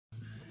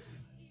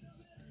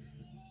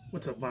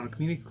What's up, vinyl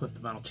community? Cliff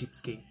the Vinyl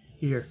Cheapskate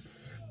here.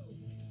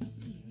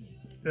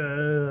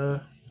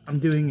 I'm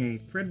doing a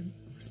thread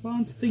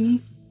response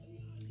thingy.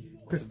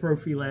 Chris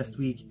Profi last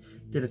week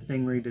did a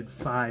thing where he did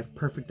 5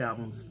 perfect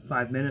albums,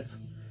 5 minutes.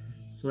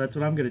 So that's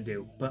what I'm gonna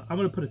do. But I'm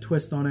gonna put a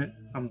twist on it.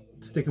 I'm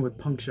sticking with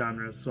punk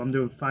genres, so I'm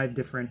doing 5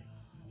 different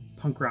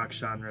punk rock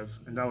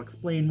genres, and I'll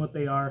explain what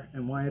they are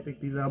and why I think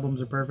these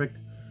albums are perfect.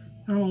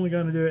 And I'm only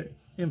gonna do it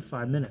in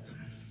 5 minutes.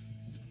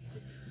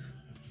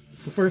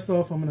 So first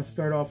off, I'm going to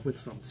start off with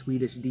some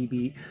Swedish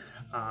D-Beat.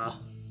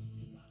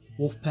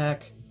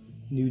 Wolfpack,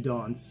 New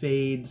Dawn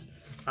Fades.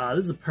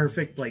 This is a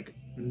perfect like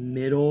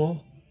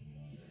middle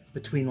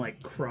between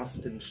like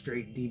crust and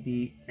straight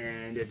D-Beat,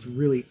 and it's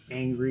really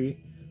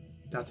angry.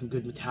 Got some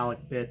good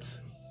metallic bits.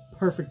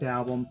 Perfect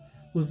album.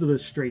 Listen to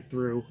this straight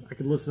through. I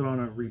could listen on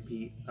a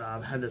repeat.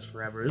 I've had this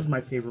forever. This is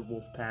my favorite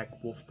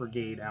Wolfpack, Wolf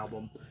Brigade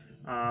album.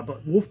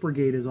 But Wolf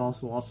Brigade is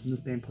also awesome. This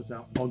band puts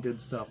out all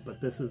good stuff,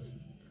 but this is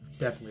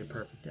definitely a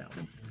perfect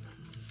album.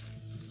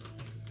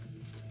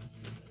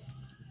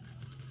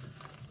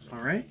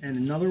 Alright, and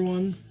another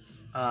one,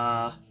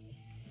 I'm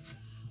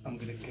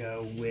gonna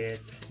go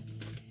with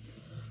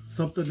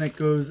something that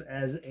goes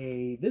as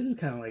a, this is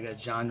kind of like a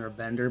genre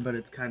bender, but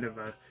it's kind of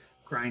a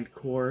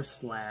grindcore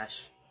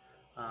slash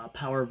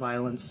power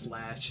violence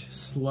slash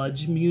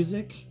sludge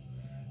music.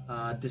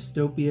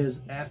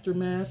 Dystopia's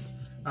Aftermath.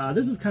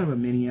 This is kind of a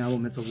mini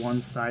album. It's a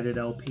one-sided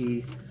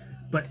LP,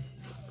 but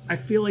I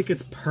feel like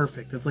it's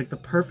perfect. It's like the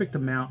perfect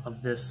amount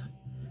of this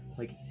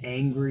like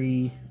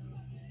angry,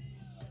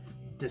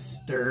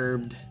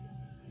 disturbed,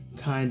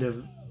 kind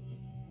of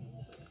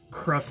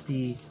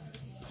crusty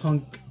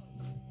punk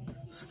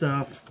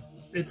stuff.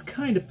 It's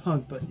kind of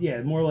punk, but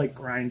yeah, more like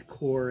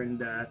grindcore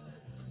and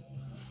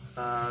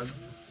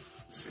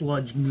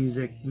sludge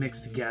music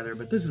mixed together.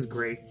 But this is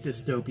great.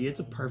 Dystopia.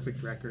 It's a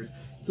perfect record.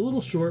 It's a little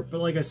short,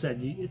 but like I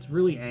said, it's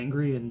really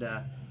angry and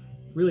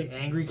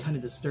kind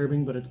of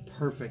disturbing, but it's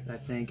perfect, I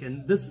think.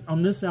 And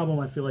on this album,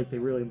 I feel like they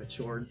really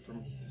matured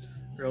from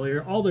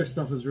earlier. All their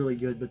stuff is really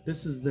good, but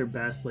this is their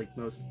best, like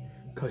most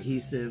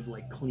cohesive,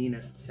 like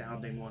cleanest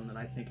sounding one that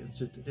I think is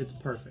just, it's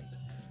perfect.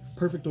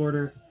 Perfect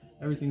order.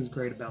 Everything's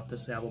great about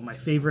this album. My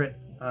favorite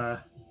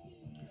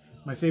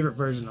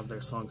version of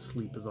their song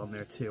Sleep is on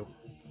there too.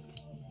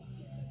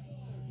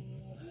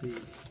 Let's see.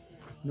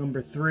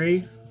 Number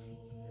 3,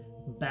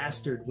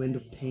 Bastard, Wind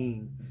of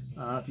Pain.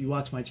 If you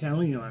watch my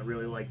channel, you know I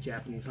really like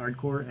Japanese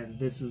hardcore, and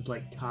this is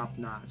like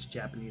top-notch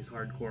Japanese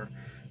hardcore.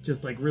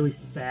 Just like really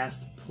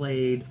fast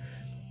played,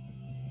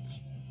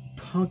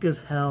 punk as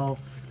hell.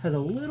 Has a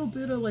little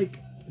bit of like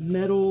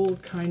metal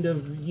kind of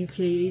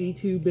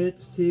UK82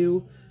 bits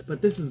too,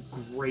 but this is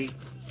great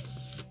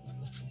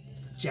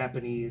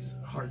Japanese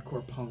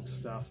hardcore punk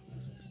stuff.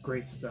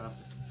 Great stuff.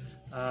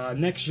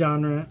 Next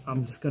genre,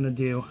 I'm just gonna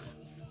do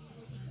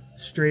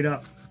straight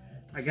up,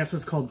 I guess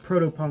it's called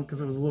proto-punk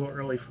because it was a little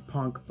early for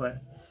punk,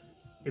 but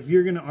if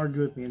you're going to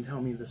argue with me and tell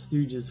me the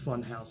Stooges'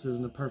 Funhouse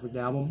isn't a perfect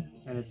album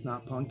and it's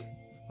not punk,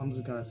 I'm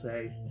just going to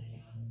say,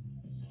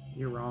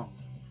 you're wrong.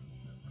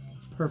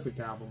 Perfect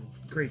album.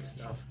 Great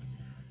stuff.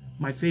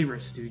 My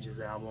favorite Stooges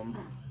album,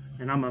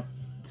 and I'm a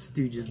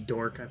Stooges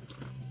dork. I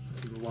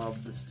fucking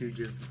love the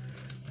Stooges.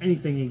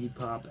 Anything Iggy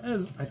Pop,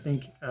 as I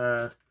think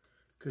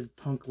good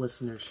punk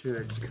listeners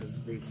should,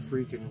 because they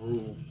freaking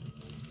rule.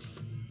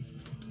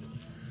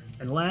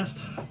 And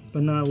last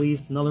but not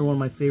least, another one of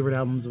my favorite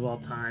albums of all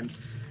time,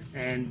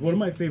 and one of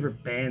my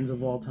favorite bands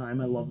of all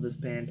time. I love this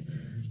band,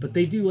 but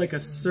they do like a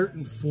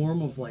certain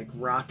form of like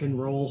rock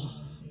and roll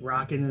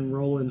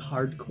and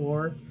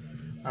hardcore.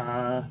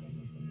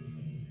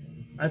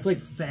 That's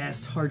like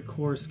fast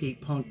hardcore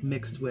skate punk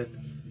mixed with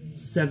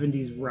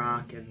 70s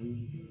rock,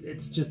 and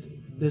it's just,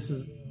 this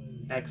is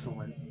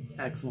excellent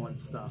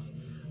stuff.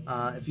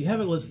 If you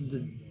haven't listened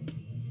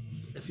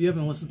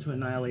to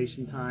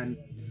Annihilation Time,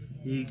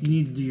 you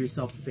need to do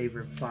yourself a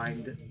favor and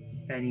find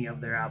any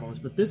of their albums.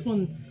 But this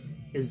one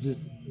is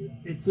just,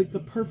 it's like the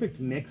perfect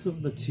mix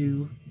of the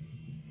two,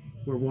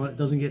 where one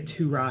doesn't get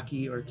too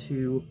rocky or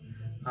too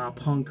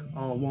punk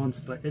all at once,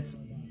 but it's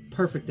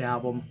perfect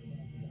album.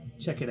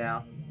 Check it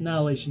out.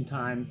 Annihilation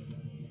Time.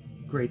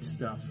 Great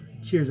stuff.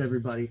 Cheers,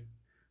 everybody.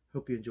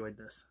 Hope you enjoyed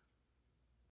this.